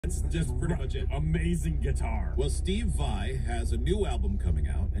That's just pretty much it. Amazing guitar. Well, Steve Vai has a new album coming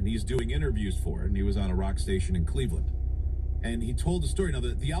out, and he's doing interviews for it, and he was on a rock station in Cleveland. And he told the story. Now,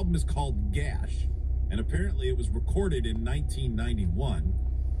 the album is called Gash, and apparently it was recorded in 1991.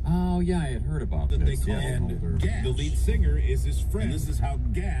 Oh, yeah, I had heard about this. And Gash, the lead singer, is his friend. And this is how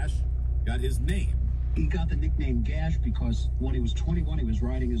Gash got his name. He got the nickname Gash because when he was 21, he was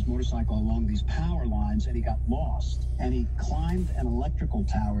riding his motorcycle along these power lines and he got lost. And he climbed an electrical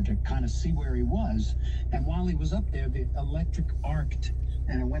tower to kind of see where he was. And while he was up there, the electric arced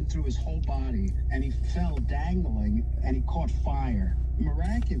and it went through his whole body. And he fell dangling and he caught fire.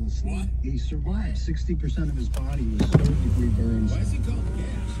 Miraculously, he survived. 60% of his body was third-degree burns. Why is he called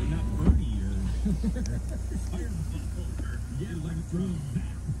Gash and not Bernie or Fireball or Electro?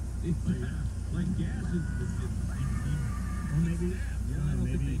 Like gas is or maybe, I don't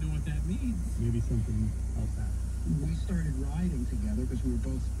think they know what that means. Maybe something else happened. We started riding together because we were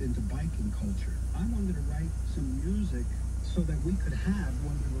both into biking culture. I wanted to write some music so that we could have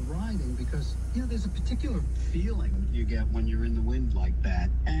when we were riding because, you know, there's a particular feeling you get when you're in the wind like that.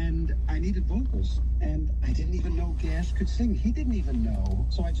 And I needed vocals. And I didn't even know Gash could sing. He didn't even know.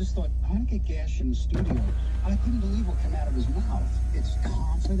 So I just thought, I want to get Gash in the studio. I couldn't believe what came out of his mouth. It's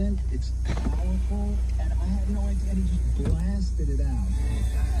confident, it's powerful, and I had no idea. And he just blasted it out.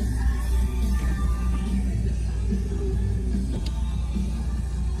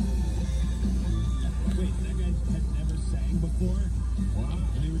 Wait, that guy had never sang before? Wow.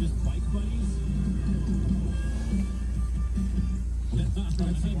 And they were just bike buddies?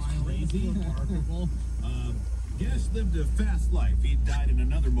 That seems crazy. Remarkable. Gash lived a fast life. He died in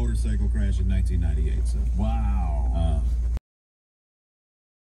another motorcycle crash in 1998. So. Wow.